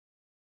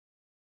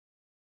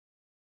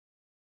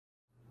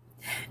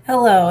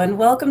Hello, and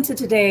welcome to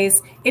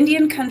today's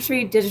Indian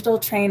Country Digital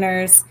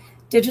Trainers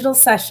digital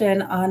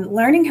session on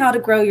learning how to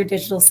grow your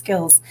digital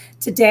skills.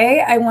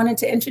 Today, I wanted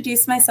to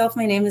introduce myself.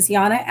 My name is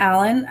Yana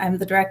Allen. I'm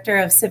the Director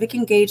of Civic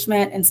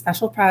Engagement and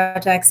Special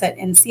Projects at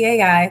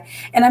NCAI,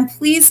 and I'm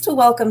pleased to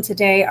welcome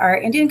today our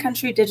Indian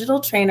Country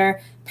Digital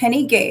Trainer,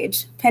 Penny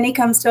Gage. Penny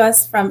comes to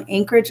us from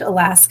Anchorage,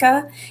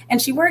 Alaska,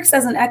 and she works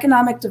as an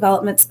economic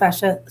development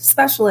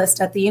specialist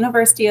at the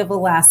University of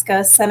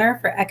Alaska Center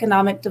for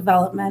Economic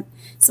Development,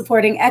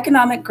 supporting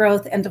economic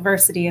growth and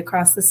diversity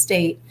across the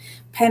state.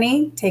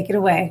 Penny, take it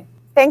away.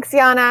 Thanks,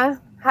 Yana.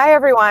 Hi,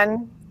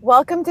 everyone.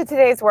 Welcome to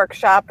today's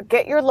workshop,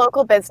 Get Your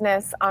Local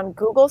Business on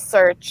Google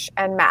Search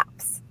and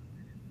Maps.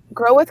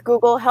 Grow with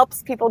Google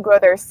helps people grow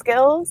their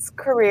skills,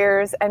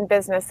 careers, and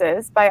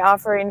businesses by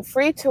offering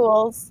free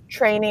tools,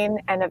 training,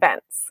 and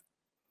events.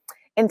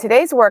 In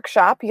today's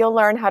workshop, you'll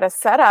learn how to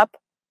set up,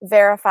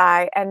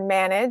 verify, and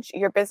manage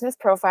your business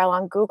profile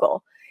on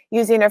Google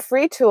using a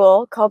free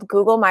tool called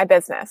Google My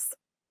Business.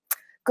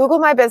 Google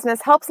My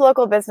Business helps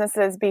local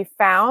businesses be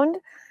found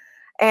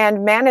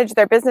and manage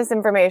their business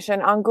information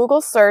on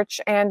Google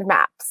Search and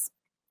Maps.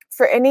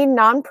 For any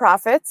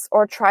nonprofits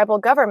or tribal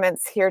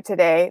governments here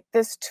today,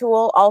 this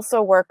tool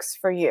also works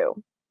for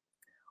you.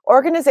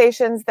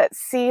 Organizations that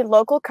see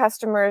local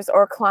customers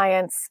or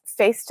clients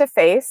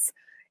face-to-face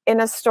in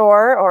a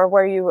store or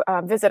where you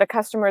visit a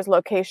customer's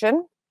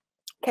location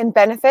can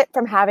benefit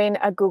from having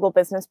a Google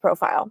business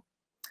profile.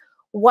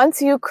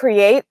 Once you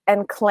create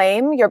and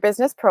claim your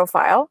business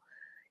profile,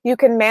 you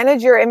can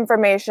manage your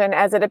information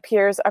as it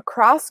appears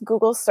across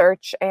Google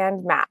Search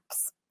and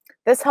Maps.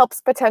 This helps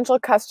potential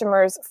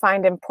customers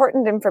find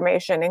important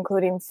information,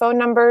 including phone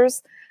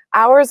numbers,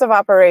 hours of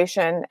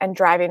operation, and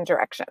driving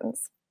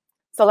directions.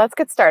 So let's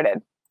get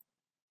started.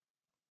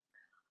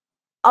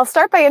 I'll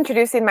start by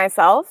introducing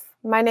myself.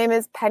 My name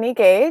is Penny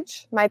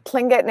Gage. My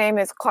Tlingit name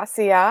is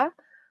Kwasia.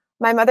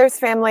 My mother's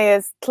family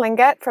is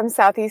Tlingit from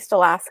Southeast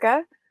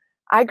Alaska.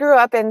 I grew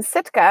up in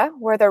Sitka,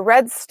 where the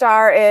red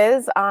star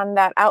is on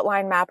that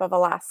outline map of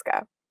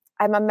Alaska.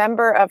 I'm a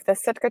member of the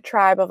Sitka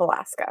tribe of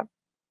Alaska.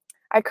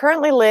 I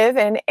currently live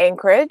in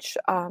Anchorage,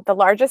 the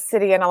largest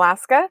city in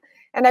Alaska,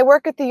 and I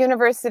work at the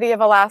University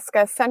of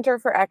Alaska Center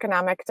for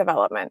Economic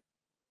Development.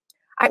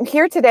 I'm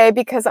here today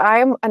because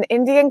I'm an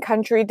Indian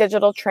Country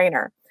digital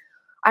trainer.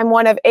 I'm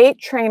one of 8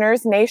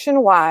 trainers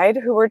nationwide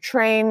who were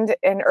trained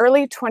in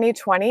early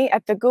 2020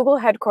 at the Google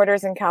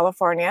headquarters in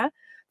California,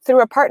 through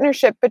a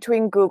partnership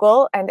between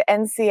Google and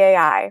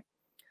NCAI.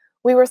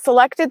 We were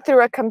selected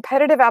through a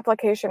competitive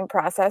application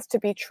process to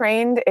be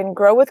trained in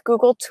Grow with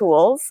Google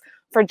tools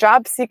for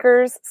job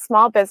seekers,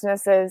 small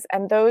businesses,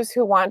 and those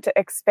who want to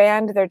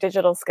expand their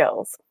digital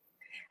skills.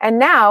 And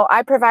now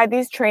I provide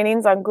these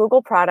trainings on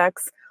Google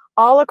products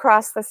all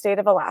across the state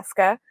of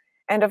Alaska,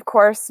 and of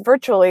course,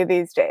 virtually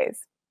these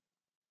days.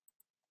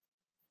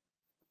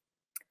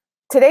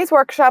 Today's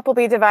workshop will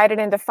be divided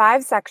into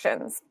 5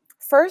 sections.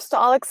 First,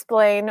 I'll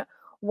explain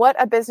what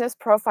a business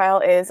profile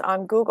is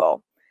on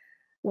Google,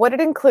 what it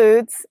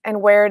includes,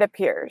 and where it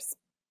appears.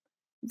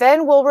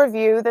 Then we'll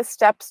review the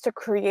steps to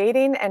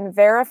creating and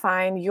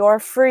verifying your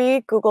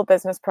free Google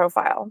business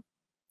profile.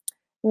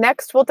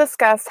 Next, we'll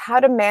discuss how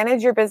to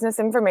manage your business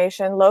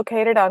information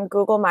located on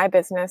Google My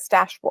Business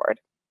dashboard.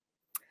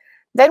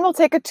 Then we'll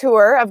take a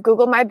tour of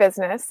Google My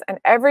Business and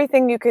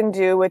everything you can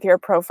do with your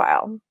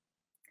profile.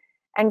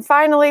 And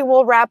finally,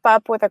 we'll wrap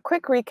up with a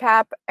quick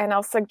recap, and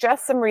I'll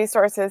suggest some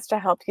resources to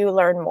help you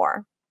learn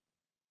more.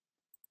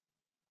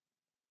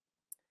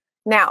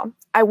 Now,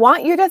 I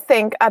want you to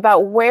think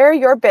about where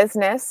your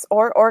business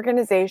or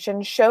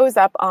organization shows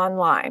up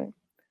online.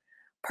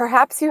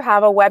 Perhaps you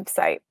have a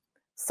website,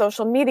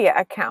 social media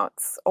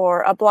accounts,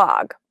 or a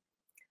blog.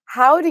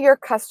 How do your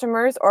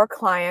customers or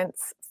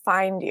clients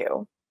find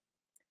you?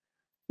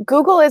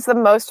 Google is the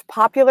most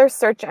popular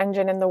search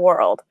engine in the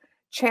world.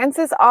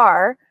 Chances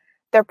are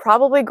they're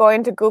probably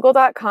going to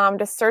google.com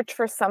to search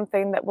for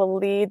something that will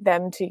lead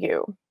them to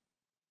you.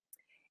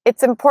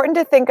 It's important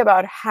to think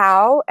about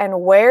how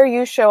and where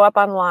you show up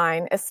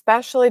online,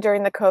 especially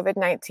during the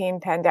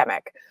COVID-19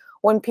 pandemic,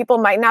 when people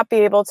might not be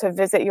able to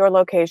visit your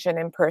location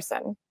in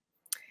person.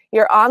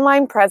 Your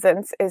online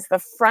presence is the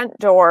front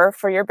door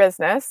for your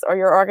business or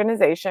your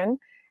organization,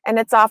 and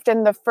it's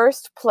often the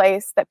first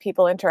place that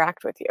people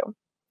interact with you.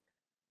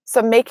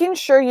 So making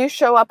sure you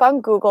show up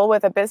on Google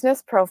with a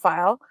business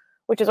profile,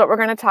 which is what we're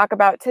going to talk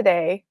about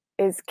today,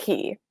 is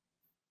key.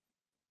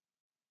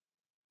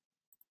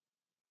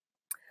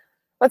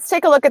 Let's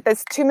take a look at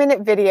this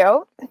 2-minute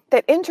video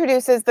that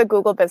introduces the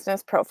Google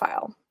business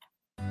profile.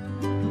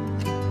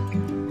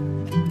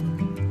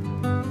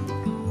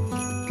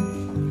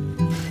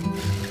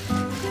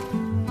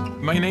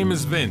 My name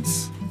is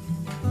Vince.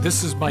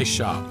 This is my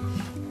shop.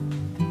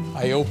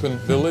 I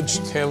opened Village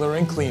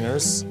Tailoring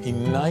Cleaners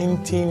in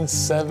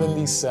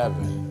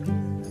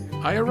 1977.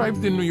 I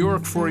arrived in New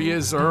York 4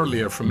 years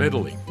earlier from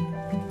Italy.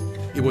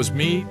 It was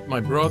me, my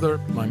brother,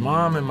 my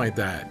mom, and my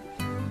dad.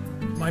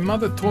 My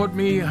mother taught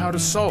me how to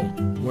sew.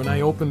 When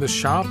I opened the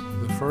shop,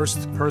 the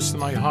first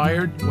person I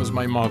hired was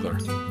my mother.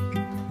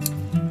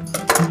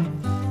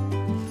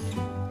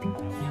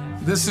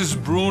 This is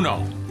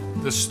Bruno,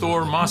 the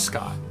store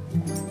mascot.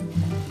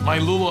 My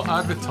little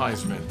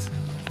advertisement.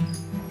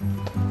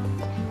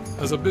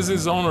 As a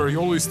business owner,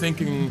 you're always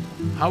thinking,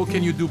 how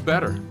can you do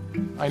better?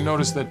 I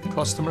noticed that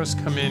customers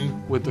come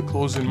in with the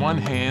clothes in one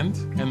hand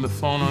and the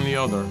phone on the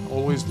other,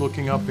 always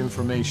looking up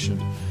information.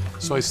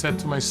 So I said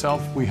to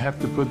myself, we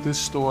have to put this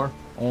store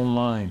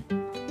online.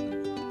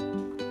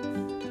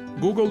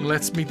 Google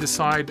lets me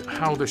decide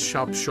how the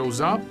shop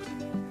shows up.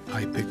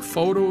 I pick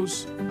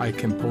photos, I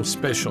can post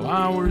special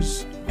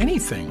hours,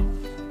 anything.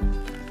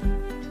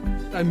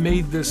 I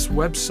made this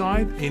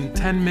website in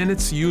 10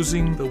 minutes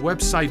using the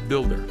website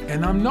builder.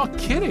 And I'm not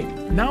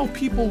kidding. Now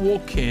people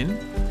walk in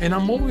and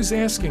I'm always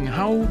asking,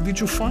 how did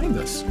you find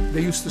us?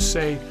 They used to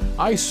say,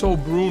 I saw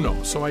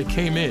Bruno, so I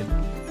came in.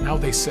 Now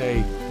they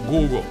say,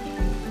 Google.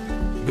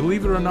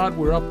 Believe it or not,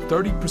 we're up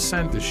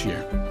 30% this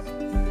year.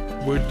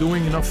 We're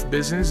doing enough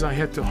business, I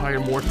had to hire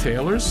more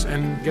tailors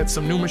and get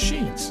some new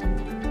machines.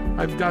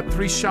 I've got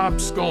 3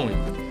 shops going,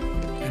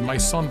 and my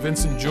son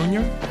Vincent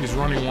Jr. is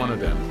running one of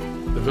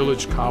them, the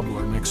village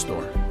cobbler next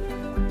door.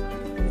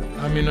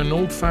 I'm in an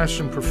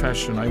old-fashioned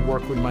profession. I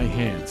work with my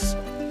hands.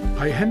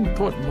 I hadn't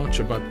thought much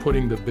about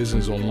putting the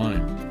business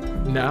online.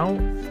 Now,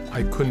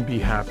 I couldn't be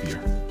happier.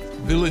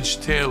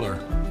 Village tailor,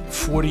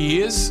 40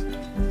 years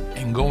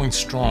and going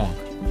strong.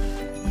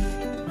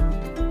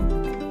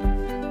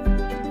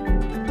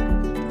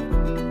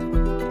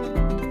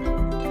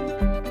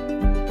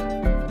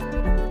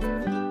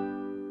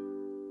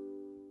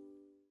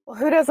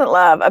 Who doesn't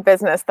love a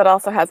business that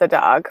also has a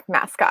dog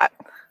mascot?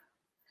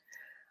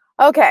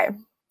 Okay,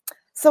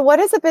 so what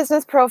is a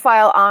business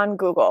profile on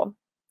Google?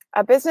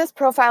 A business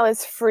profile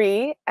is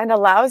free and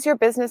allows your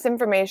business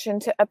information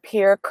to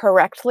appear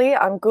correctly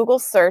on Google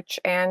Search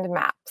and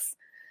Maps.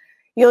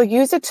 You'll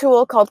use a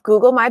tool called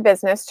Google My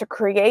Business to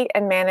create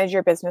and manage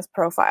your business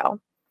profile.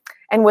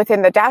 And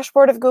within the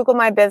dashboard of Google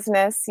My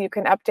Business, you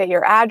can update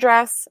your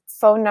address,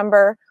 phone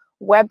number,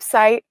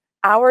 website,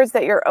 hours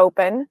that you're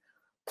open,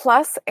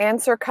 plus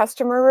answer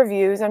customer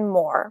reviews and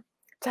more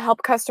to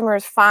help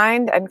customers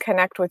find and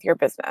connect with your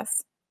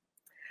business.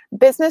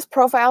 Business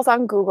profiles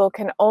on Google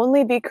can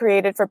only be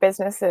created for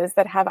businesses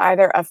that have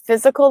either a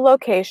physical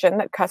location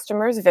that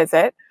customers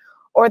visit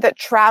or that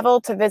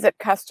travel to visit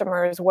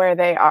customers where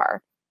they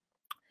are.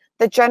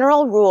 The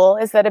general rule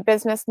is that a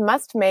business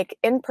must make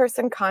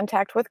in-person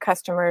contact with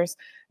customers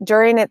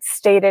during its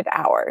stated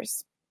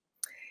hours.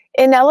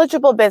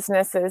 Ineligible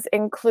businesses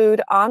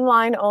include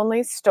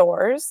online-only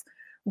stores,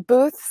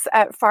 booths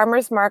at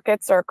farmers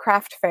markets or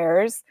craft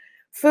fairs,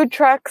 food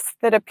trucks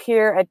that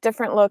appear at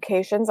different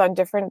locations on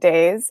different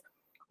days,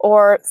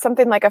 or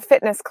something like a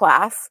fitness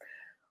class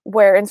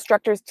where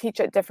instructors teach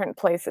at different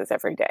places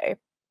every day.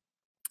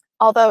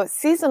 Although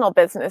seasonal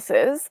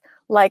businesses,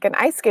 like an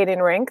ice skating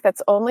rink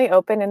that's only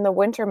open in the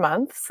winter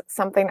months,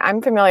 something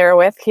I'm familiar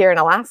with here in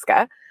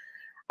Alaska,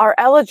 are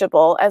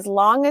eligible as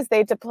long as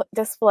they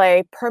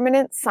display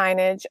permanent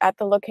signage at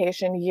the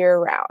location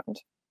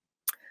year-round.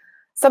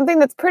 Something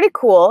that's pretty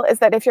cool is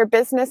that if your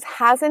business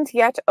hasn't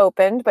yet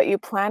opened, but you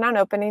plan on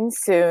opening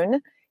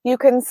soon, you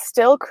can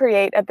still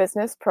create a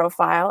business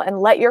profile and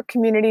let your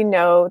community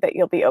know that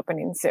you'll be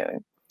opening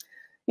soon.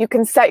 You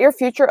can set your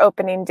future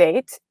opening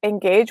date,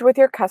 engage with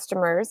your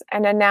customers,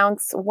 and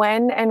announce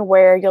when and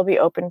where you'll be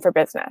open for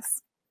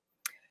business.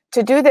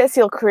 To do this,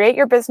 you'll create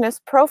your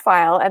business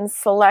profile and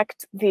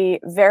select the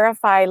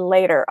Verify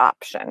Later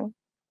option.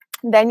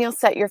 Then you'll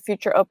set your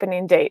future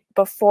opening date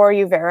before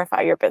you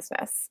verify your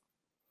business.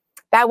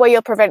 That way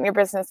you'll prevent your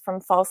business from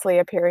falsely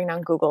appearing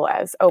on Google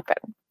as open.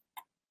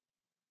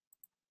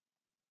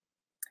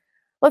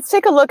 Let's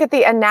take a look at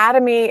the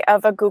anatomy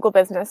of a Google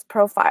business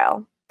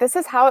profile. This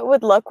is how it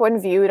would look when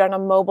viewed on a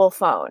mobile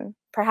phone.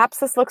 Perhaps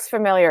this looks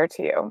familiar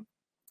to you.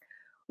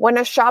 When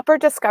a shopper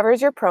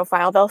discovers your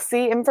profile, they'll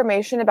see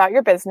information about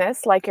your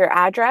business, like your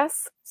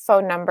address,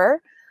 phone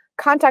number,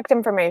 contact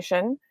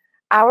information,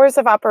 hours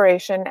of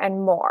operation,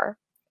 and more,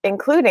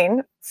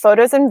 including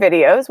photos and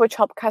videos, which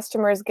help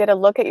customers get a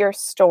look at your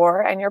store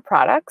and your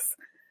products,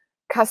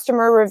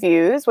 customer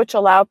reviews, which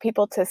allow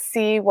people to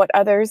see what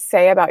others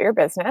say about your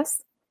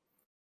business,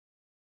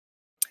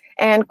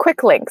 and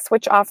quick links,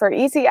 which offer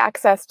easy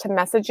access to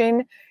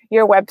messaging,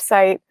 your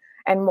website,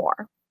 and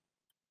more.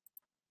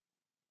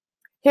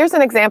 Here's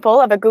an example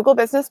of a Google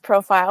business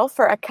profile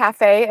for a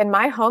cafe in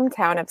my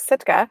hometown of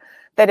Sitka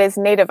that is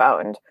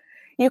native-owned.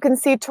 You can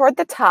see toward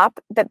the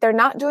top that they're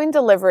not doing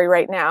delivery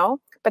right now,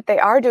 but they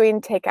are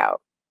doing takeout.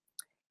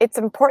 It's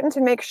important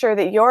to make sure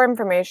that your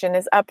information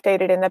is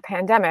updated in the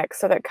pandemic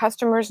so that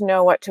customers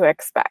know what to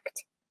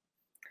expect.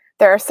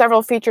 There are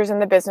several features in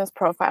the business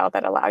profile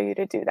that allow you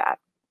to do that.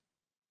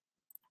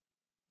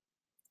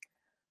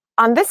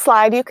 On this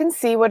slide, you can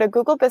see what a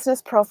Google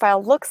business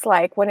profile looks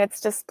like when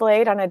it's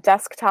displayed on a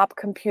desktop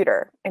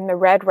computer in the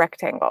red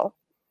rectangle.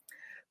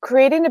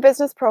 Creating a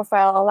business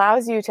profile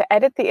allows you to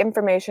edit the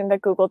information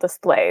that Google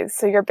displays,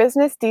 so your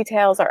business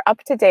details are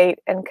up to date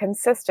and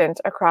consistent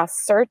across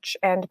search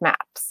and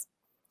maps.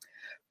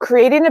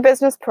 Creating a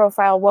business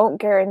profile won't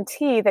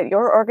guarantee that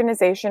your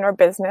organization or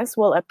business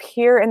will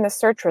appear in the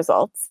search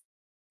results,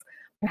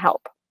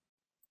 help.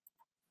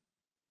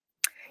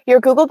 Your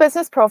Google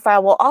Business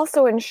Profile will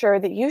also ensure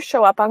that you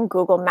show up on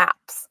Google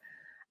Maps.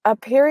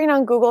 Appearing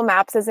on Google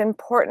Maps is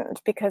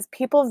important because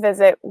people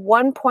visit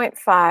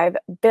 1.5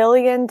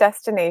 billion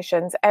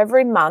destinations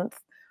every month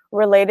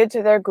related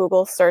to their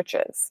Google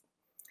searches.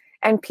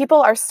 And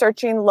people are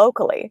searching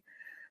locally.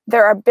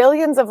 There are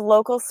billions of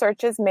local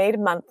searches made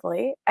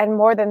monthly, and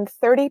more than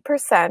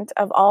 30%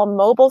 of all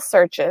mobile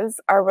searches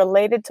are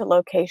related to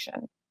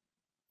location.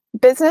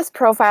 Business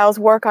profiles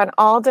work on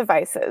all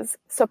devices,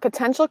 so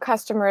potential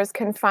customers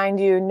can find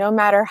you no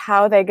matter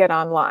how they get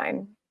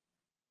online.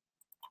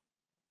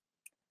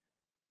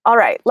 All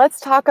right, let's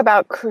talk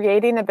about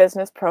creating a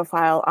business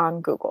profile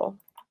on Google.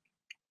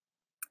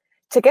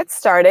 To get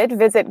started,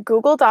 visit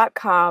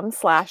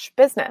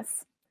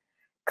google.com/business.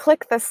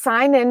 Click the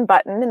Sign In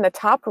button in the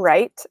top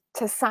right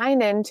to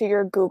sign in to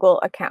your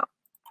Google account.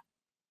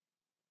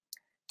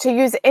 To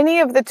use any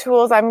of the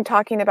tools I'm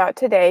talking about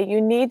today,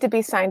 you need to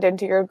be signed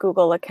into your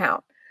Google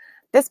account.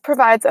 This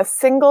provides a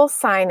single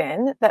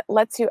sign-in that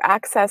lets you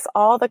access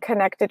all the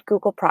connected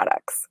Google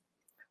products.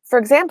 For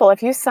example,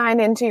 if you sign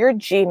into your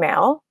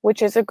Gmail,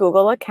 which is a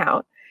Google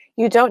account,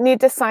 you don't need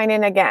to sign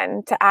in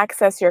again to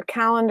access your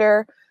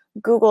calendar,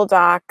 Google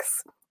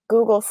Docs,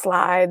 Google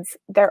Slides.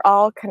 They're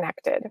all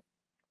connected.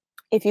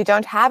 If you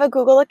don't have a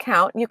Google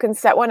account, you can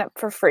set one up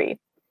for free.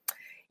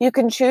 You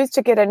can choose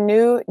to get a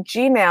new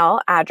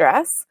Gmail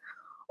address,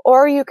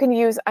 or you can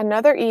use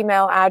another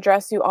email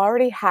address you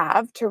already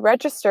have to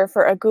register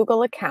for a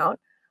Google account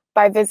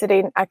by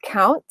visiting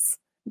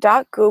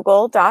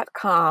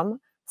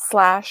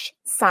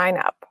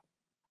accounts.google.com/signup.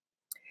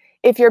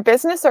 If your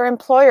business or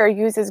employer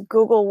uses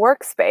Google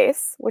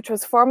Workspace, which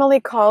was formerly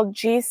called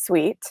G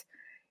Suite,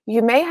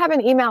 you may have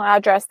an email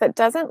address that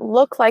doesn't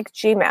look like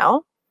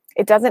Gmail.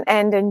 It doesn't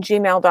end in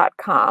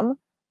gmail.com,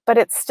 but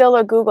it's still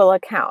a Google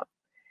account.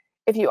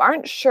 If you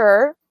aren't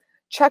sure,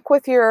 check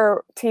with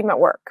your team at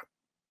work.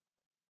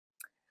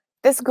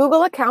 This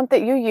Google account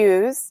that you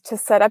use to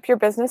set up your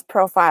business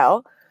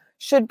profile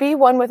should be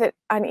one with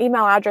an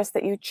email address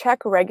that you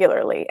check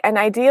regularly, and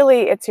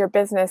ideally it's your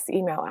business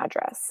email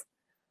address.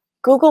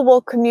 Google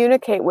will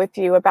communicate with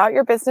you about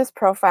your business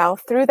profile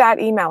through that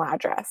email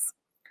address.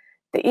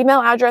 The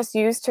email address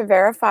used to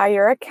verify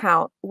your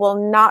account will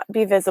not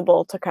be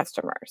visible to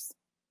customers.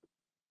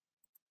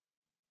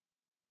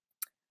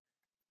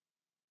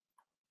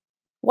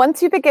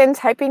 Once you begin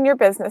typing your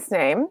business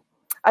name,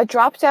 a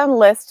drop-down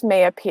list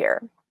may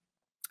appear.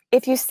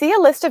 If you see a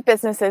list of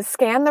businesses,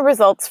 scan the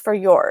results for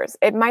yours.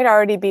 It might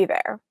already be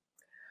there.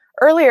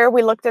 Earlier,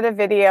 we looked at a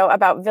video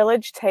about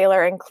Village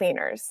Tailor and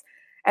Cleaners.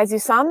 As you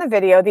saw in the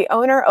video, the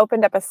owner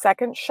opened up a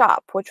second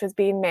shop, which was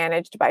being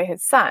managed by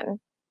his son.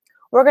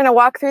 We're going to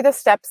walk through the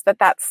steps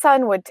that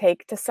son would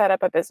take to set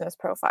up a business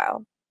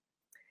profile.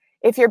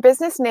 If your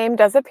business name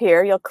does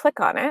appear, you'll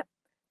click on it.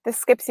 This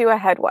skips you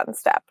ahead one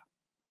step.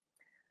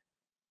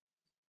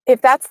 If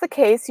that's the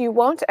case, you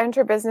won't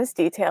enter business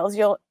details.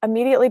 You'll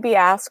immediately be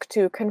asked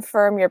to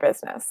confirm your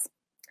business.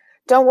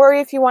 Don't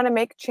worry if you want to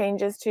make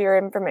changes to your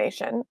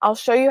information. I'll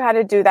show you how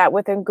to do that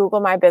within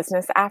Google My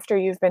Business after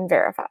you've been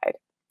verified.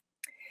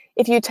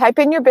 If you type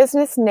in your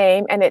business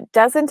name and it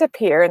doesn't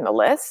appear in the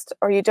list,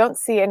 or you don't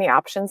see any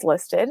options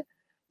listed,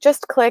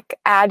 just click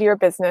Add Your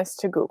Business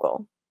to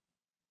Google.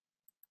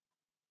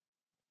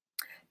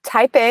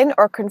 Type in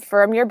or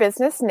confirm your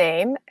business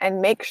name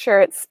and make sure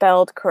it's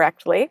spelled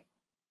correctly.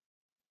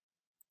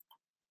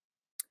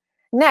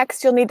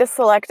 Next, you'll need to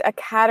select a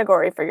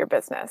category for your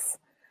business.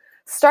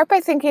 Start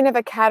by thinking of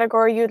a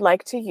category you'd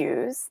like to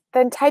use,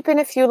 then type in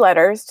a few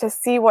letters to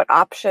see what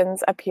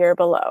options appear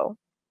below.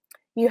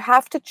 You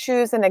have to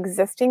choose an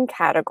existing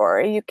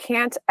category. You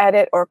can't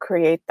edit or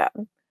create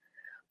them.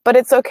 But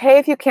it's okay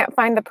if you can't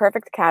find the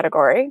perfect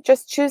category.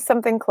 Just choose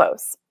something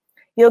close.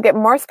 You'll get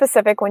more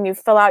specific when you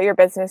fill out your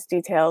business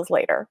details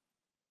later.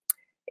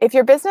 If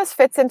your business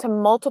fits into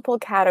multiple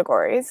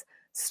categories,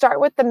 start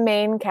with the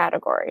main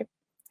category.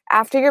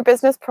 After your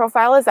business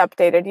profile is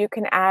updated, you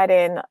can add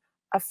in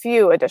a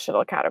few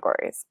additional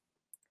categories.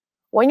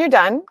 When you're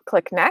done,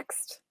 click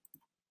Next.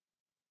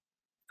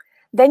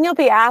 Then you'll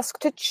be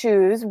asked to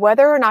choose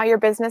whether or not your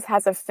business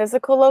has a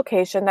physical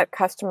location that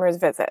customers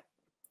visit.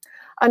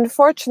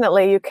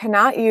 Unfortunately, you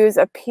cannot use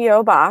a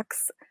P.O.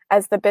 box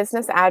as the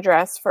business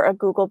address for a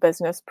Google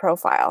business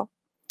profile.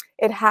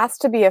 It has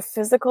to be a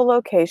physical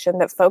location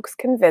that folks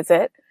can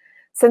visit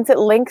since it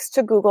links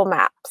to Google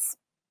Maps.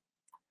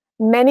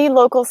 Many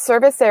local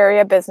service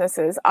area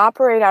businesses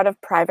operate out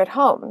of private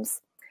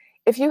homes.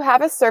 If you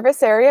have a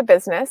service area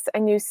business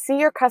and you see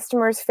your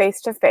customers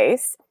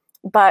face-to-face,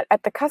 but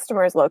at the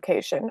customer's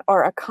location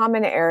or a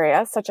common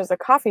area, such as a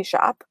coffee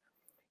shop,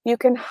 you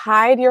can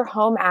hide your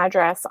home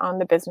address on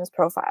the business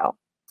profile.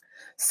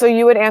 So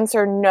you would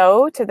answer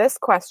no to this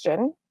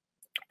question,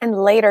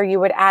 and later you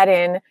would add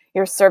in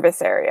your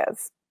service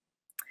areas.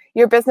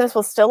 Your business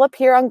will still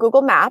appear on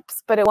Google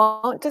Maps, but it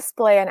won't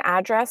display an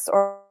address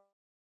or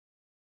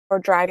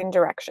driving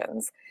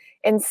directions.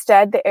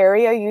 Instead, the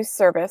area you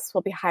service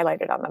will be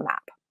highlighted on the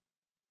map.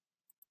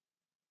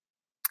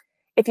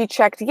 If you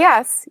checked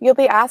yes, you'll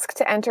be asked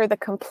to enter the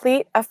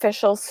complete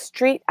official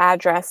street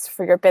address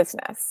for your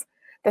business.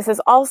 This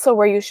is also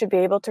where you should be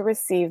able to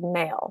receive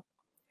mail.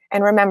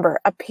 And remember,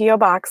 a P.O.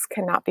 box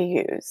cannot be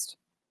used.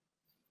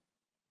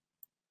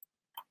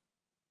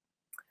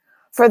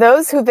 For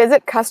those who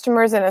visit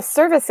customers in a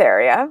service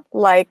area,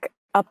 like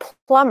a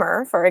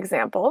plumber, for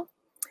example,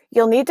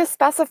 you'll need to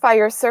specify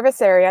your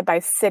service area by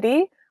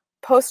city,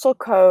 postal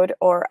code,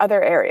 or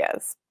other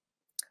areas.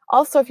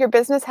 Also, if your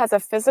business has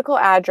a physical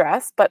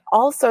address, but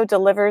also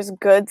delivers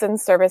goods and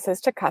services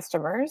to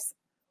customers,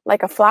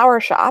 like a flower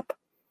shop,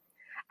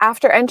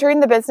 after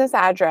entering the business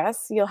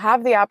address, you'll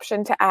have the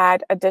option to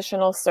add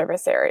additional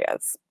service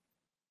areas.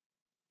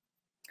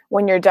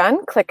 When you're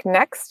done, click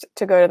Next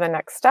to go to the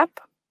next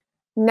step.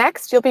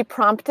 Next, you'll be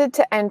prompted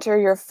to enter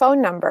your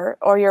phone number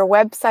or your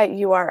website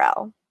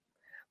URL.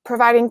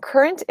 Providing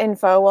current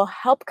info will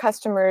help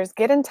customers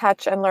get in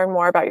touch and learn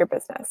more about your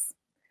business.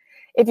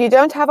 If you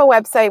don't have a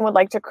website and would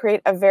like to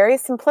create a very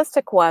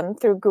simplistic one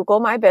through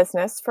Google My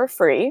Business for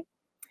free,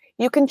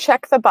 you can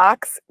check the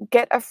box,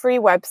 Get a Free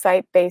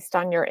Website based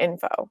on your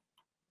info.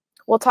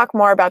 We'll talk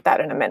more about that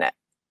in a minute.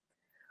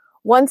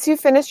 Once you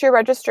finish your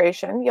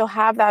registration, you'll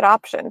have that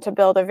option to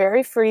build a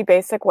very free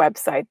basic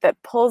website that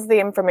pulls the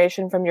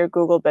information from your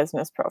Google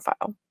Business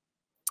profile.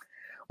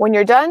 When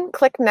you're done,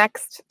 click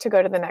Next to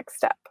go to the next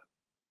step.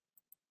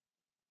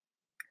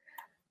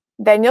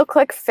 Then you'll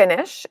click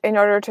Finish in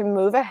order to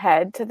move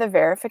ahead to the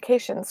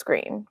verification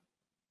screen.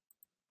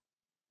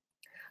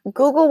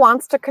 Google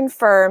wants to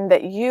confirm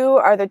that you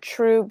are the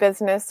true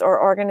business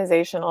or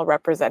organizational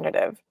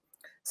representative.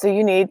 So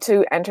you need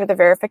to enter the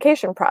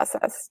verification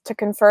process to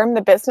confirm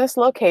the business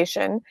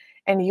location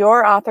and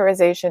your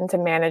authorization to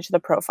manage the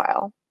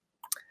profile.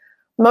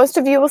 Most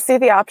of you will see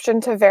the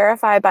option to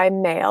verify by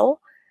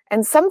mail,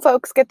 and some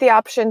folks get the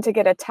option to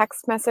get a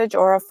text message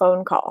or a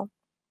phone call.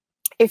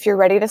 If you're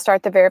ready to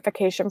start the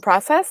verification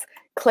process,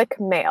 click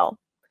Mail.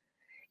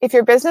 If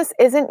your business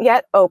isn't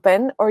yet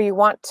open or you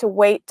want to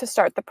wait to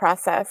start the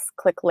process,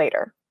 click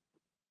Later.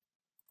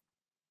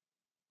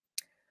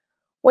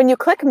 When you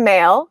click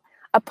Mail,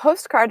 a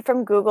postcard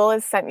from Google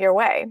is sent your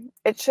way.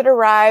 It should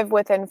arrive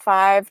within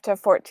 5 to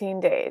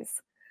 14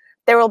 days.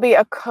 There will be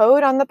a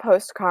code on the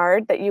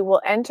postcard that you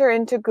will enter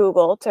into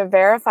Google to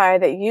verify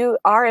that you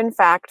are in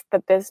fact the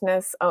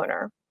business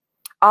owner,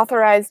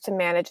 authorized to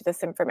manage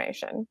this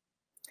information.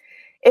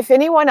 If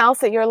anyone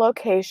else at your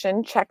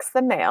location checks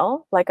the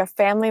mail, like a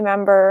family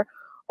member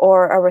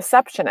or a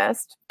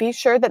receptionist, be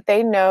sure that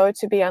they know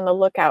to be on the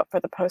lookout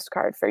for the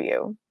postcard for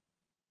you.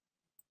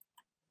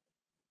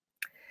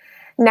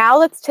 Now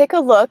let's take a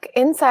look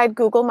inside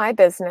Google My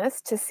Business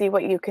to see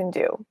what you can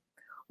do.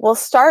 We'll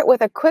start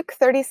with a quick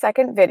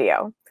 30-second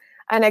video,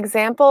 an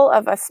example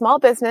of a small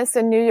business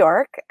in New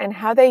York and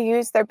how they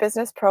used their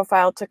business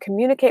profile to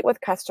communicate with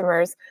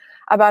customers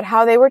about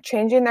how they were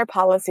changing their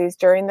policies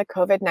during the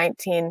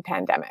COVID-19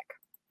 pandemic.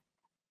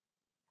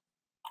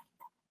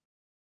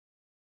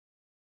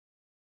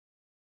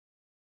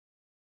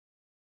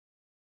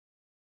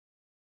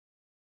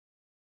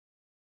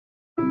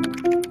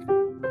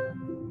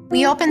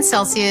 We opened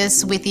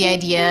Celsius with the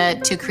idea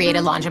to create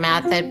a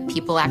laundromat that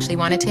people actually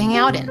wanted to hang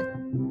out in.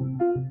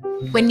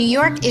 When New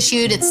York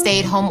issued its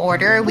stay-at-home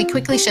order, we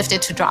quickly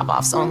shifted to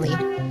drop-offs only.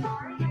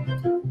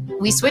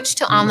 We switched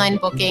to online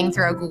booking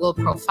through our Google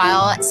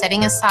profile,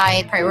 setting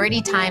aside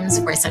priority times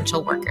for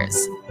essential workers.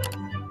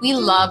 We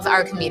love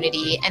our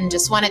community and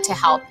just wanted to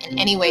help in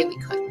any way we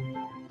could.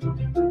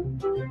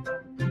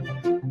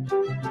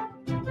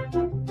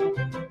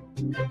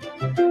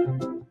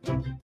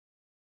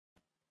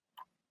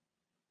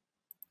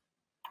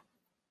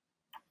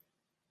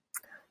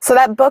 So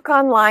that book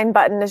online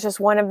button is just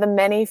one of the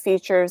many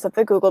features of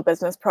the Google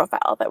Business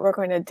profile that we're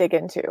going to dig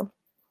into.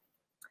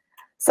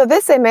 So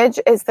this image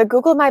is the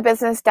Google My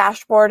Business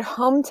dashboard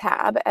home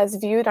tab as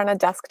viewed on a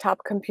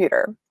desktop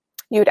computer.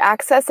 You'd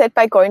access it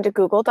by going to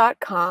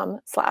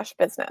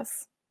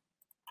google.com/business.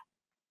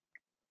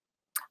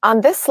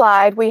 On this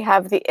slide, we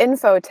have the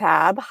Info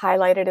tab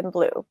highlighted in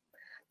blue.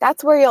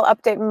 That's where you'll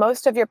update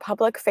most of your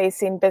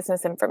public-facing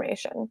business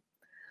information.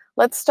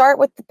 Let's start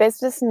with the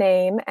business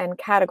name and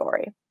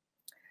category.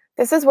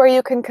 This is where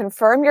you can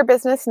confirm your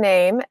business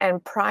name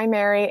and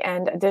primary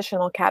and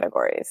additional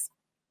categories.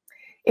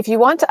 If you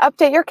want to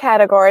update your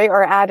category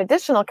or add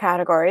additional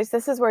categories,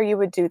 this is where you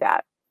would do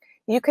that.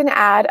 You can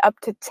add up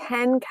to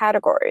 10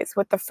 categories,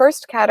 with the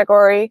first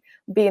category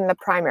being the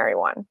primary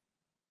one.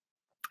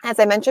 As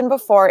I mentioned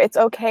before, it's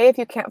okay if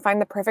you can't find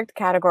the perfect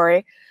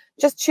category,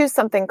 just choose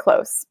something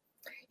close.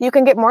 You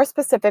can get more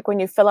specific when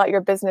you fill out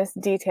your business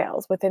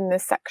details within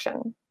this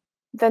section.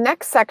 The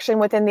next section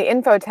within the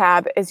Info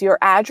tab is your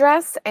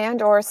address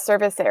and/or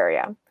service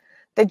area,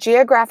 the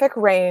geographic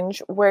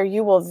range where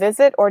you will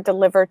visit or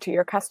deliver to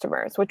your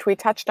customers, which we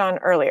touched on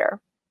earlier.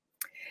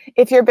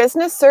 If your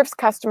business serves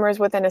customers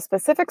within a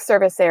specific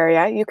service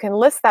area, you can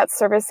list that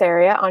service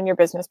area on your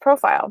business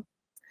profile.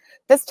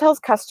 This tells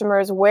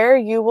customers where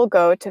you will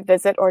go to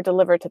visit or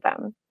deliver to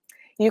them.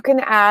 You can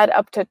add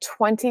up to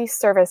 20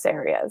 service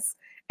areas,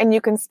 and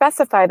you can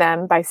specify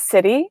them by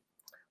city,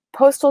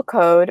 postal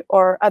code,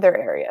 or other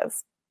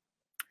areas.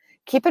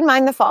 Keep in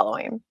mind the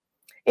following.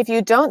 If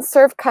you don't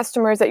serve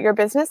customers at your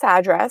business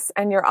address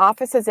and your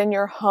office is in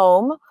your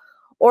home,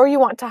 or you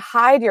want to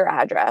hide your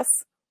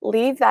address,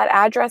 leave that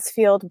address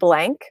field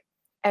blank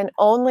and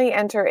only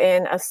enter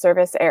in a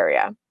service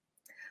area.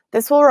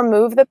 This will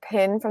remove the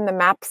pin from the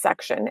map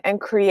section and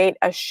create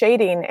a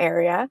shading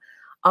area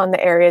on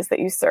the areas that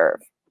you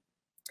serve.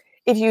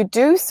 If you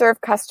do serve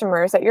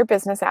customers at your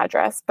business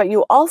address, but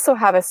you also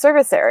have a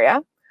service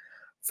area,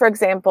 for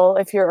example,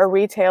 if you're a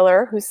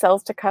retailer who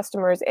sells to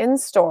customers in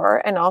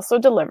store and also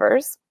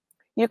delivers,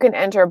 you can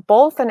enter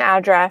both an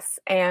address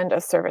and a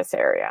service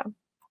area.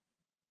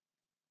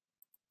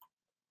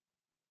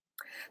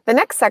 The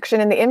next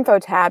section in the Info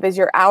tab is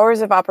your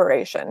hours of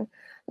operation.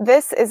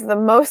 This is the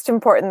most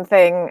important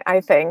thing, I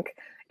think,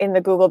 in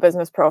the Google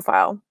Business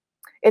Profile.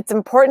 It's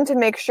important to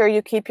make sure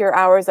you keep your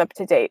hours up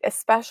to date,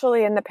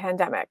 especially in the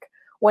pandemic,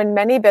 when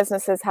many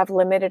businesses have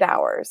limited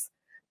hours,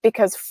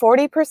 because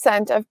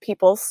 40% of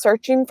people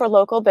searching for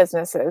local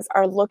businesses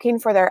are looking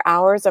for their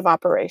hours of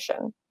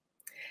operation.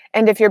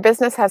 And if your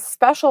business has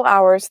special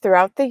hours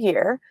throughout the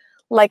year,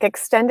 like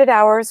extended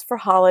hours for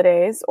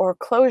holidays or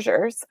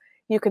closures,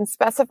 you can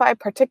specify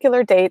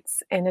particular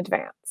dates in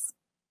advance.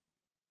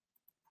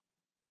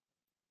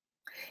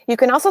 You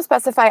can also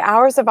specify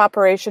hours of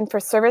operation for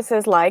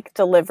services like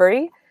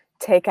delivery,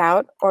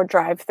 takeout, or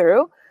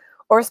drive-through,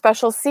 or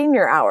special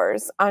senior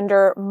hours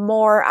under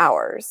More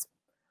Hours.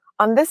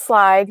 On this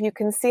slide, you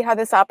can see how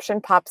this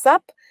option pops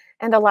up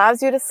and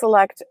allows you to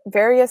select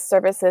various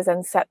services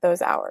and set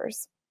those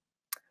hours.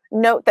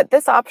 Note that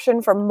this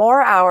option for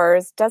More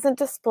Hours doesn't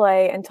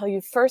display until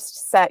you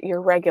first set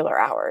your regular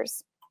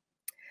hours.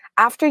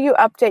 After you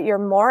update your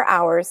More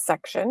Hours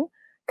section,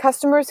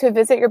 customers who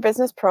visit your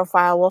business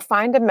profile will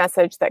find a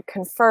message that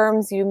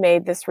confirms you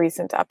made this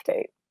recent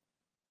update.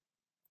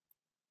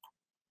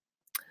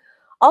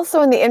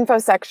 Also in the Info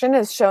section,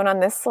 as shown on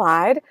this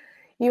slide,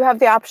 you have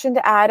the option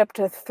to add up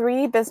to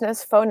 3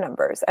 business phone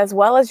numbers, as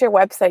well as your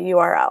website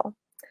URL.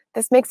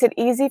 This makes it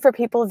easy for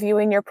people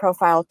viewing your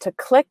profile to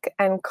click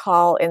and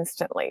call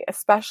instantly,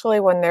 especially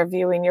when they're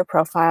viewing your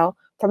profile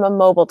from a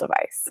mobile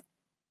device.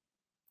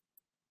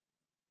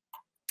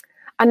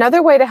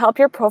 Another way to help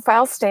your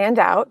profile stand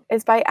out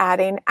is by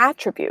adding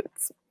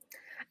attributes.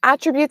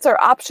 Attributes are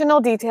optional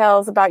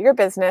details about your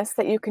business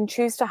that you can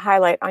choose to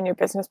highlight on your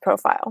business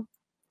profile.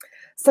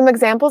 Some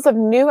examples of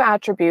new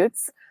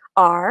attributes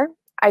are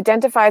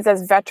identifies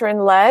as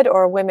veteran-led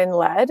or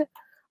women-led,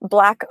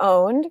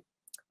 Black-owned,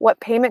 what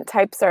payment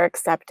types are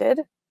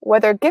accepted,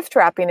 whether gift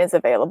wrapping is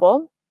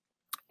available,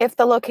 if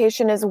the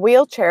location is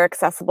wheelchair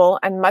accessible,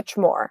 and much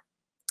more.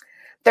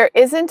 There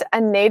isn't a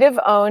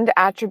native-owned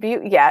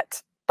attribute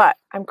yet, but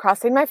I'm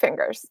crossing my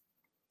fingers.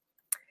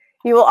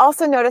 You will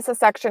also notice a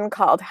section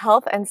called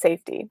Health and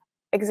Safety.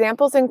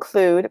 Examples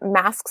include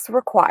masks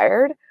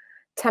required,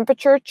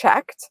 temperature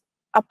checked,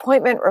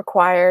 appointment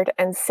required,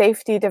 and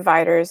safety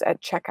dividers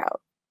at checkout.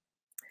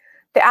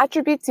 The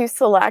attributes you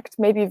select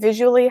may be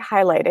visually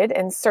highlighted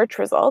in search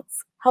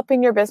results,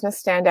 helping your business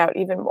stand out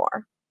even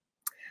more.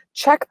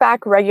 Check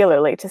back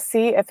regularly to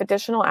see if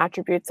additional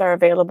attributes are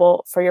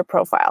available for your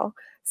profile,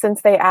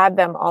 since they add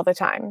them all the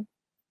time.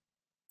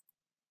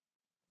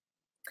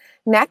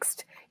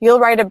 Next, you'll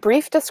write a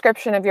brief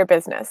description of your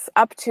business,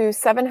 up to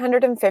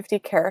 750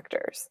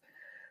 characters.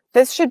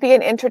 This should be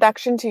an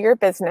introduction to your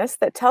business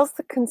that tells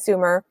the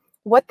consumer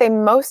what they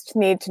most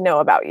need to know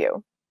about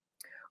you.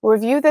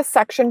 Review this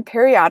section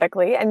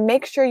periodically and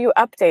make sure you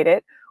update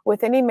it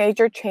with any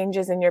major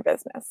changes in your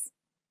business.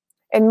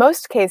 In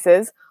most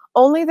cases,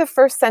 only the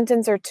first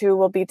sentence or two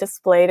will be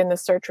displayed in the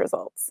search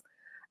results.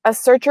 A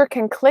searcher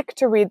can click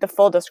to read the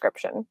full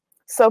description,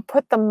 so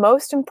put the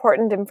most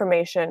important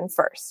information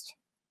first.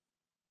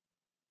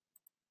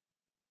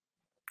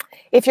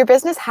 If your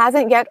business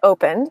hasn't yet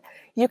opened,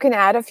 you can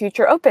add a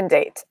future open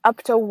date,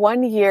 up to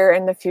 1 year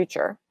in the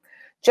future.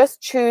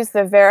 Just choose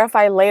the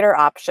Verify Later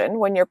option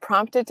when you're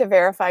prompted to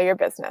verify your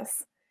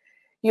business.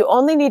 You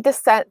only need to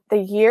set the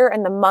year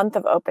and the month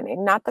of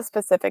opening, not the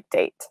specific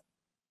date.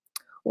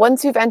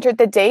 Once you've entered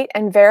the date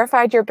and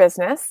verified your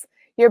business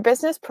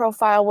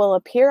profile will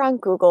appear on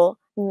Google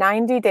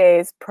 90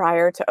 days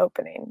prior to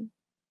opening.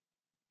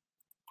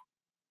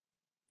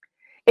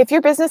 If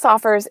your business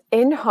offers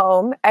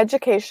in-home,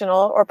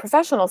 educational, or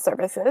professional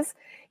services,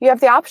 you have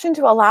the option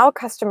to allow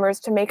customers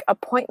to make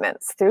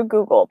appointments through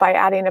Google by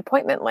adding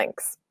appointment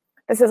links.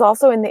 This is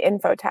also in the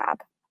Info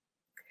tab.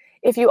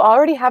 If you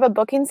already have a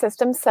booking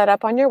system set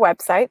up on your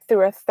website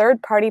through a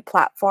third-party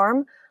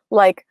platform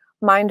like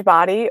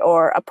Mindbody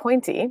or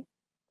Appointee,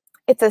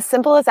 it's as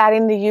simple as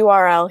adding the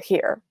URL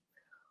here.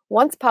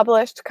 Once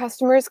published,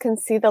 customers can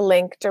see the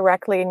link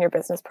directly in your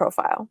business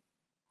profile.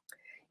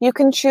 You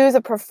can choose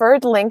a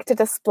preferred link to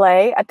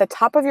display at the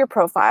top of your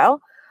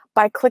profile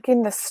by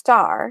clicking the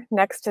star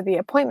next to the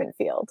appointment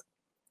field.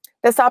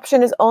 This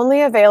option is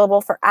only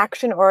available for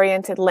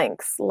action-oriented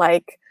links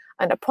like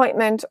an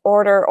appointment,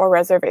 order, or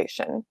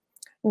reservation,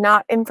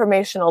 not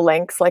informational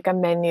links like a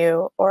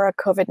menu or a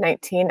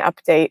COVID-19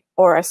 update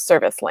or a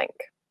service link.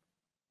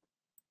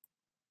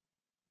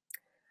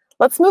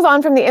 Let's move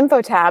on from the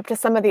Info tab to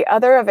some of the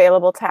other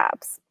available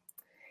tabs.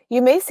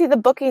 You may see the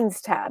Bookings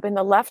tab in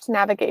the left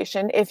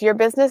navigation if your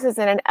business is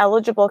in an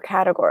eligible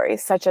category,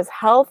 such as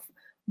health,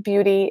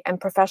 beauty, and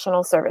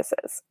professional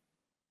services.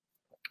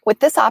 With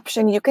this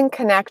option, you can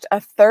connect a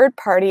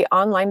third-party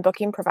online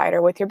booking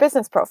provider with your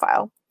business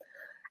profile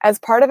as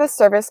part of a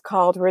service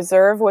called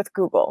Reserve with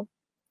Google.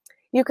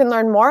 You can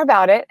learn more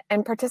about it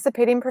and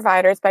participating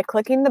providers by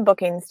clicking the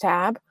Bookings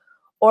tab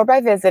or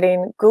by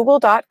visiting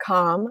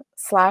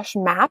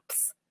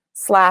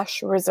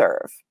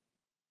google.com/maps/reserve.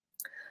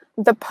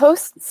 The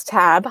Posts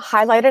tab,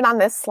 highlighted on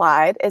this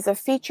slide, is a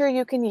feature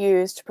you can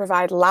use to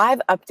provide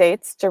live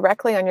updates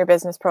directly on your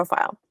business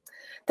profile.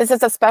 This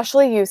is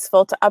especially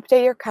useful to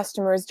update your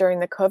customers during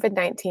the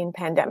COVID-19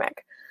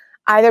 pandemic,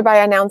 either by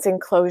announcing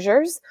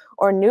closures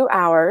or new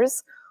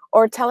hours,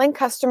 or telling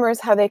customers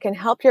how they can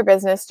help your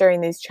business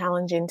during these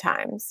challenging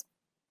times.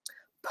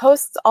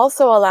 Posts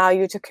also allow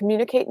you to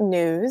communicate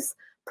news,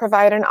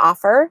 provide an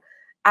offer,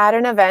 add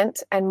an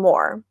event, and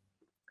more.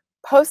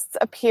 Posts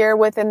appear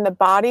within the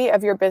body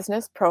of your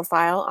business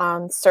profile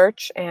on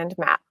Search and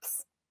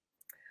Maps.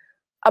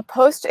 A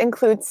post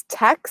includes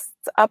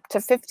texts up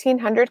to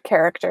 1,500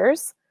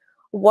 characters,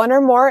 one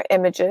or more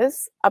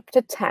images up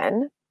to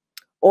 10,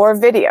 or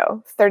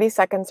video, 30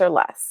 seconds or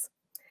less,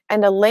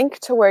 and a link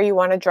to where you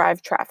want to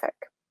drive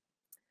traffic.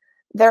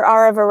 There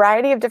are a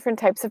variety of different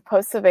types of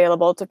posts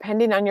available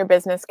depending on your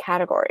business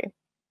category.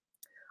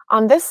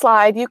 On this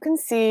slide, you can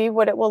see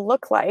what it will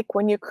look like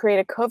when you create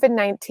a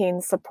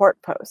COVID-19 support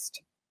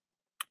post.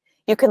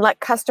 You can let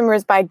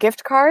customers buy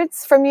gift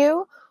cards from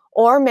you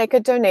or make a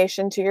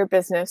donation to your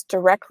business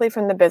directly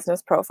from the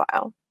business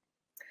profile.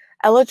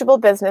 Eligible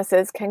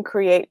businesses can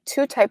create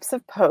 2 types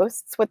of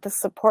posts with the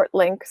support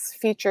links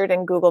featured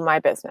in Google My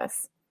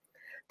Business.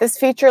 This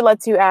feature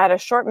lets you add a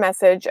short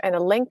message and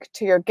a link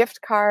to your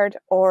gift card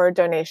or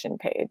donation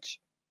page.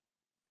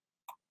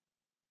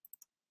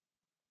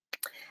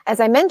 As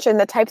I mentioned,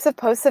 the types of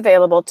posts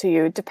available to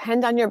you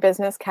depend on your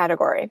business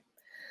category.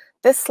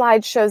 This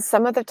slide shows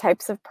some of the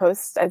types of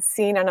posts as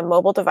seen on a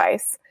mobile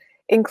device,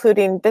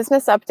 including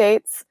business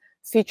updates,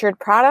 featured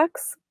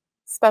products,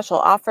 special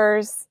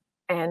offers,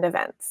 and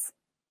events.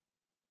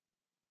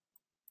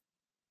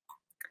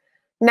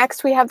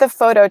 Next, we have the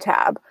Photo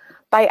tab.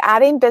 By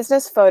adding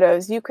business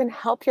photos, you can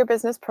help your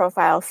business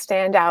profile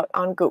stand out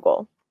on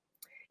Google.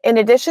 In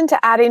addition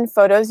to adding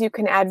photos, you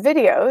can add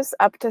videos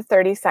up to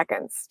 30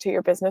 seconds to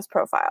your business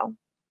profile.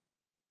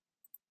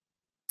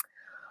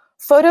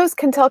 Photos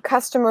can tell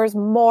customers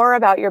more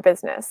about your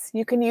business.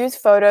 You can use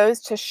photos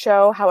to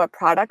show how a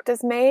product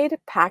is made,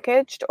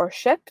 packaged, or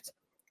shipped,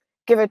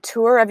 give a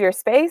tour of your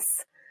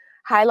space,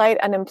 highlight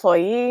an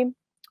employee,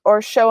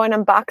 or show an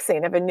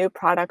unboxing of a new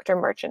product or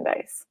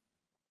merchandise.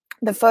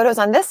 The photos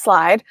on this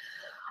slide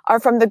are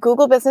from the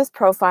Google business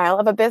profile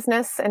of a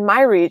business in my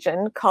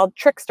region called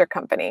Trickster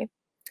Company.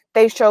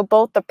 They show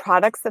both the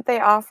products that they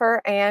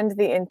offer and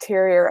the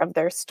interior of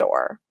their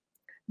store.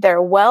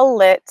 They're well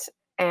lit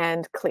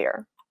and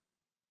clear.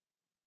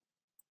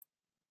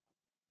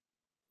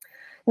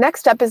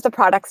 Next up is the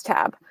Products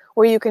tab,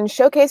 where you can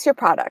showcase your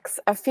products,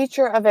 a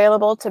feature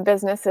available to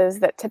businesses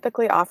that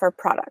typically offer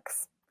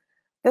products.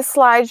 This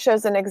slide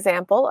shows an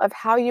example of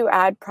how you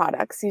add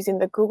products using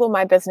the Google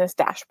My Business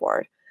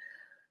dashboard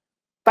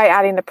by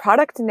adding the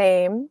product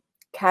name,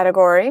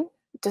 category,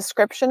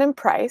 description, and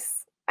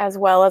price, as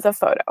well as a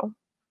photo.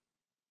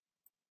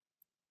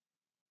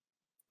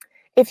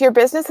 If your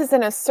business is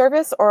in a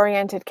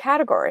service-oriented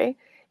category,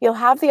 you'll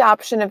have the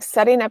option of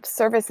setting up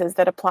services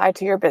that apply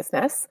to your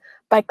business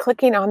by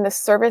clicking on the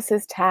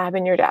Services tab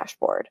in your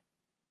dashboard.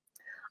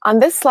 On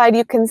this slide,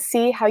 you can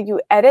see how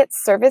you edit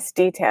service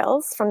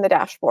details from the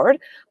dashboard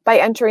by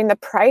entering the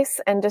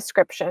price and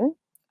description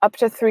up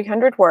to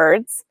 300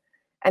 words,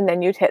 and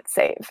then you'd hit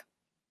Save.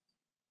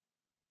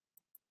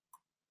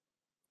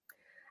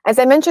 As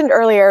I mentioned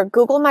earlier,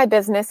 Google My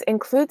Business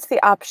includes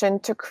the option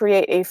to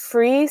create a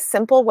free,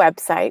 simple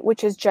website,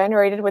 which is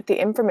generated with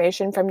the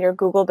information from your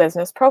Google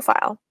business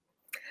profile.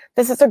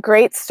 This is a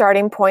great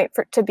starting point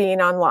to being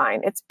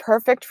online. It's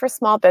perfect for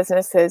small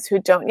businesses who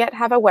don't yet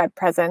have a web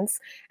presence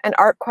and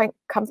aren't quite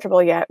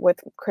comfortable yet with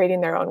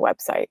creating their own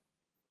website.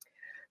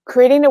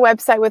 Creating a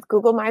website with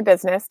Google My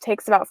Business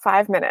takes about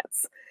 5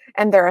 minutes,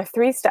 and there are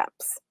 3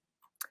 steps.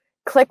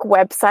 Click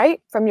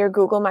Website from your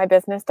Google My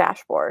Business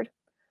dashboard.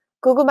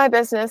 Google My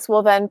Business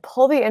will then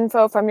pull the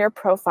info from your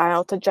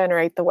profile to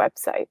generate the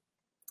website.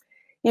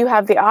 You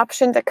have the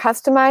option to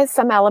customize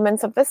some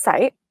elements of the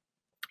site,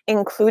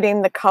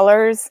 including the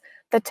colors,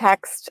 the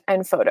text,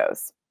 and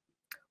photos.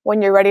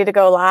 When you're ready to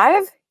go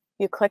live,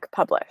 you click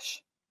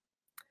Publish.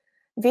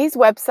 These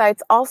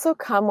websites also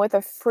come with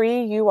a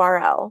free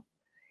URL.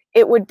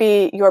 It would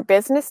be your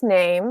business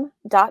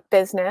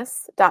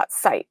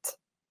name.business.site.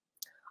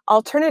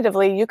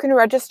 Alternatively, you can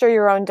register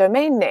your own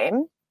domain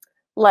name,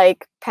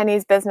 like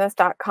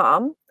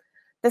pennysbusiness.com.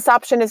 This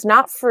option is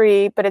not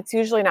free, but it's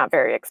usually not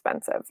very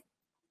expensive.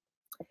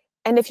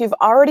 And if you've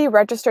already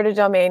registered a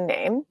domain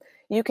name,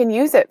 you can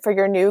use it for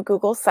your new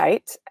Google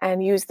site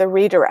and use the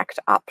redirect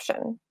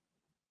option.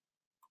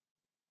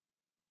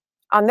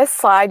 On this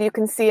slide, you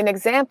can see an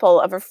example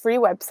of a free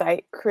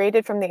website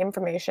created from the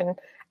information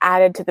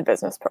added to the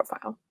business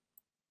profile.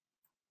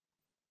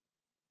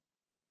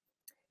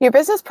 Your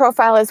business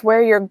profile is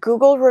where your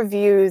Google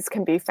reviews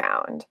can be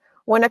found.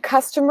 When a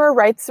customer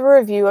writes a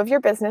review of your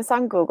business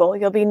on Google,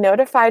 you'll be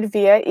notified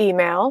via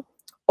email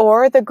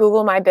or the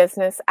Google My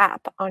Business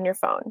app on your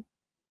phone.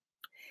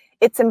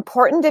 It's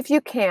important, if you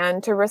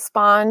can, to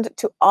respond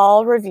to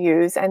all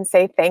reviews and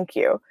say thank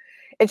you.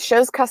 It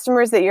shows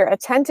customers that you're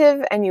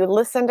attentive and you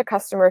listen to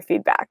customer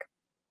feedback.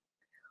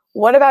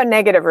 What about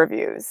negative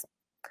reviews?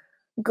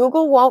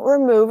 Google won't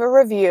remove a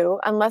review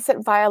unless it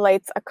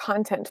violates a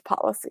content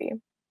policy.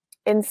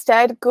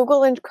 Instead,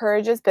 Google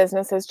encourages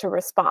businesses to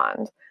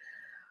respond.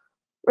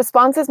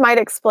 Responses might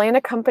explain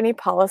a company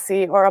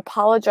policy or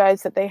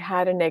apologize that they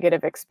had a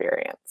negative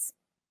experience.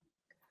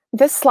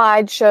 This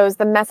slide shows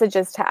the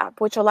Messages tab,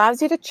 which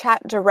allows you to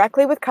chat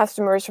directly with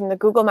customers from the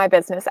Google My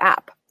Business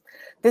app.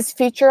 This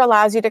feature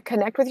allows you to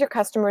connect with your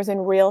customers in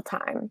real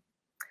time.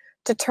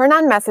 To turn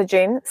on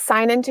messaging,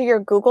 sign into your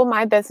Google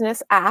My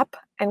Business app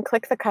and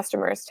click the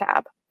Customers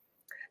tab.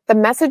 The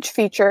message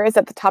feature is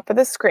at the top of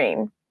the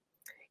screen.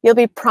 You'll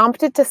be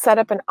prompted to set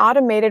up an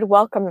automated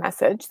welcome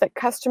message that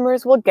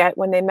customers will get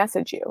when they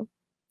message you.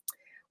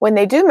 When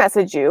they do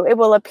message you, it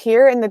will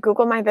appear in the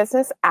Google My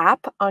Business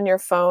app on your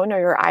phone or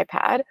your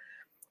iPad.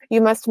 You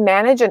must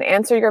manage and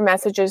answer your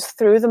messages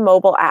through the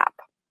mobile app.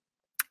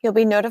 You'll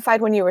be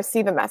notified when you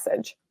receive a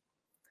message.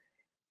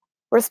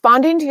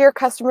 Responding to your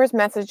customers'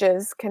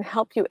 messages can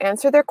help you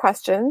answer their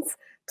questions,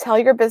 tell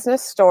your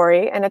business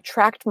story, and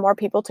attract more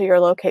people to your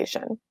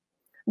location.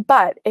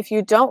 But if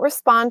you don't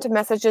respond to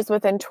messages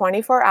within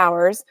 24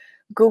 hours,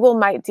 Google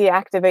might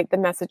deactivate the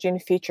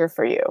messaging feature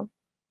for you.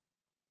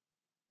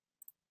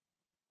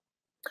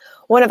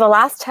 One of the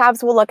last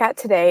tabs we'll look at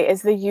today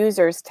is the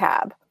Users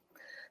tab.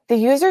 The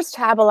Users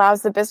tab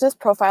allows the business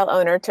profile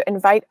owner to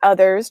invite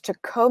others to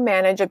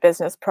co-manage a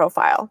business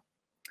profile.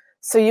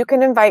 So you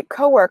can invite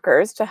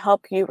coworkers to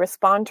help you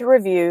respond to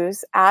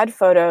reviews, add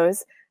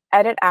photos,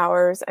 edit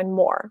hours, and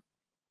more.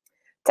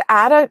 To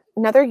add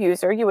another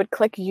user, you would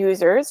click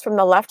Users from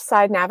the left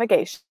side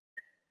navigation.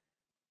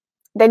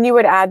 Then you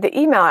would add the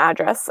email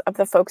address of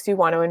the folks you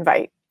want to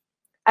invite.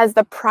 As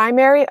the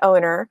primary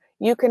owner,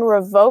 you can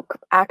revoke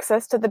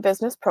access to the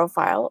business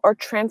profile or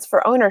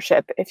transfer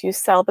ownership if you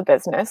sell the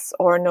business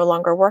or no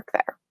longer work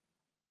there.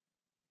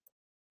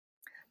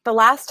 The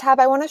last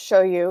tab I want to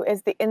show you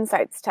is the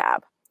Insights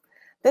tab.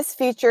 This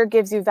feature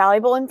gives you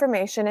valuable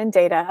information and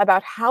data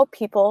about how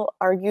people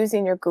are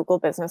using your Google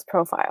business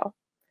profile.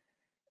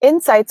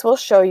 Insights will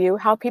show you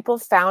how people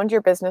found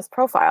your business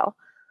profile.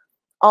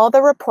 All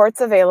the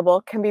reports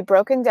available can be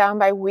broken down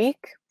by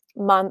week,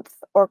 month,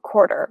 or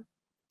quarter.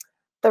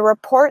 The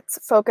reports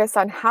focus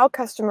on how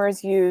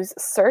customers use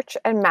search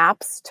and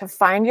maps to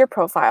find your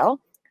profile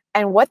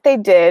and what they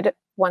did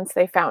once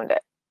they found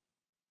it.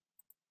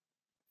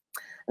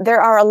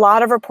 There are a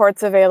lot of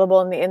reports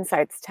available in the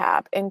Insights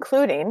tab,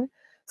 including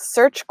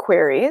search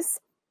queries,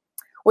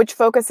 which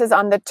focuses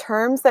on the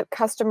terms that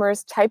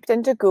customers typed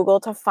into Google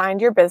to find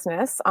your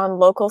business on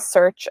local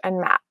search and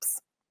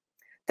maps.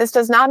 This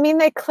does not mean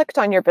they clicked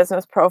on your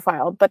business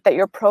profile, but that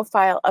your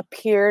profile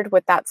appeared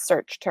with that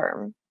search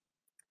term.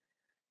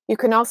 You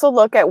can also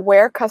look at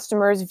where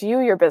customers view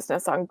your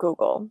business on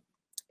Google.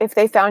 If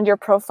they found your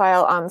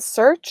profile on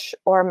search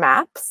or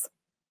maps,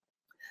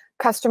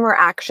 customer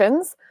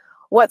actions,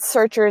 what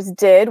searchers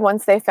did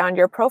once they found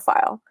your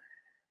profile.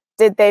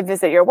 Did they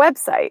visit your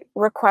website,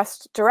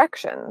 request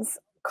directions,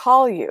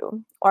 call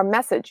you, or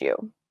message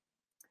you?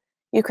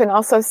 You can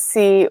also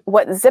see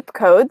what zip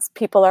codes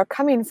people are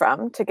coming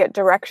from to get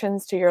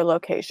directions to your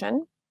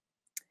location,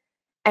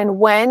 and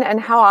when and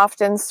how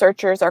often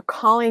searchers are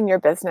calling your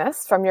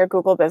business from your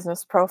Google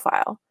business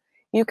profile.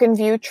 You can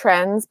view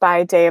trends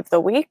by day of the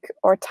week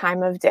or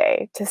time of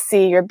day to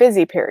see your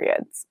busy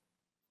periods.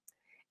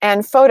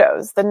 And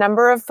photos, the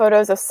number of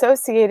photos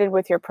associated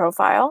with your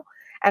profile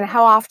and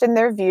how often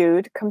they're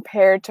viewed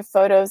compared to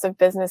photos of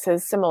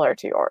businesses similar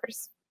to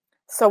yours.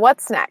 So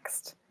what's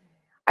next?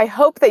 I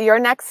hope that your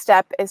next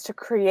step is to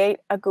create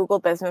a Google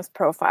business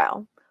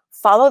profile.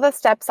 Follow the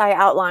steps I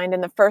outlined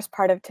in the first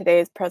part of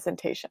today's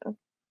presentation.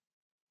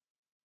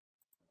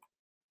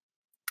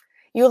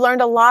 You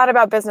learned a lot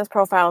about business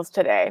profiles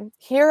today.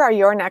 Here are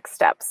your next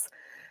steps.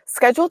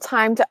 Schedule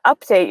time to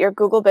update your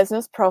Google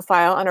business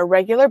profile on a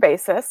regular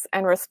basis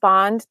and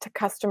respond to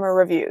customer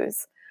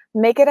reviews.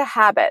 Make it a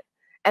habit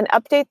and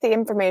update the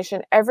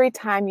information every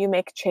time you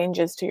make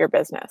changes to your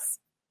business.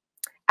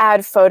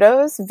 Add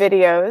photos,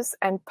 videos,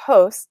 and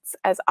posts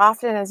as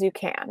often as you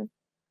can.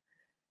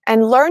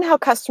 And learn how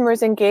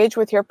customers engage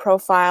with your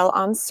profile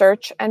on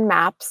search and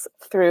maps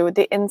through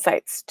the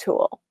Insights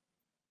tool.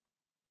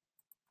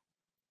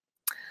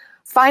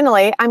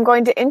 Finally, I'm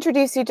going to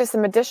introduce you to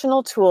some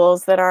additional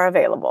tools that are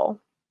available.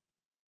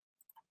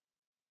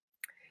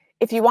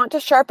 If you want to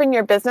sharpen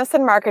your business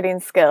and marketing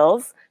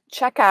skills,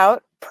 check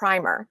out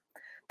Primer.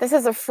 This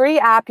is a free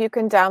app you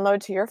can download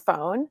to your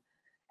phone,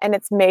 and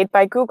it's made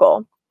by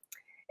Google.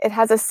 It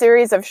has a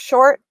series of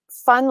short,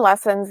 fun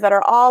lessons that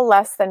are all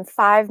less than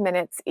 5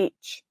 minutes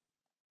each.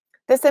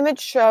 This image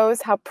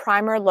shows how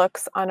Primer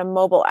looks on a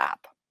mobile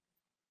app.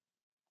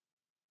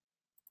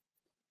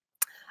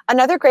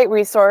 Another great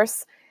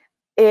resource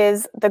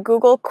is the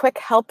Google Quick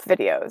Help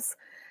videos.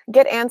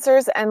 Get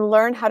answers and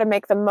learn how to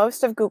make the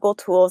most of Google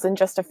tools in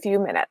just a few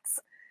minutes.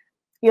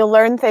 You'll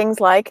learn things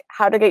like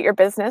how to get your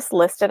business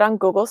listed on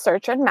Google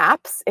Search and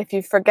Maps if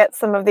you forget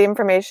some of the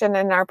information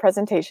in our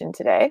presentation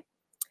today,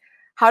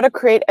 how to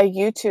create a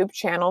YouTube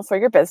channel for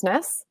your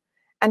business,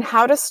 and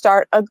how to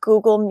start a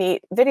Google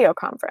Meet video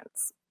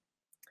conference.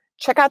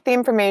 Check out the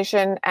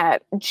information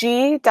at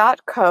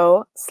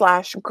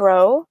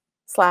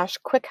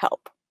g.co/grow/quickhelp.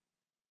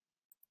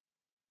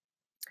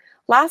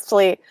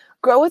 Lastly,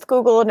 Grow with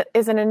Google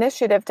is an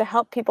initiative to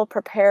help people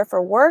prepare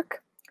for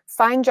work,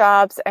 find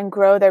jobs, and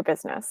grow their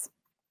business.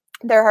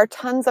 There are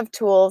tons of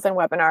tools and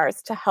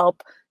webinars to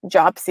help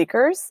job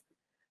seekers,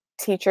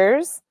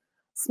 teachers,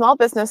 small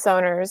business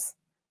owners,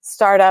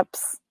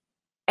 startups,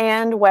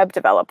 and web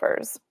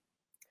developers.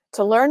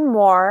 To learn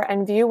more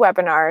and view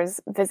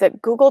webinars,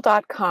 visit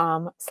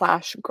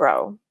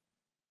google.com/grow.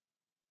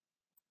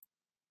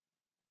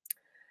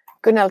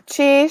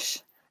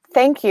 Gunalchish,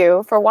 thank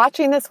you for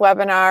watching this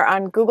webinar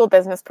on Google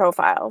Business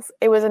Profiles.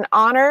 It was an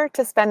honor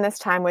to spend this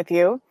time with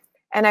you,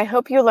 and I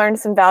hope you learned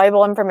some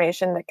valuable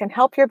information that can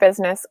help your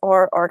business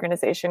or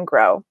organization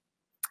grow.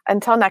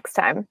 Until next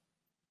time.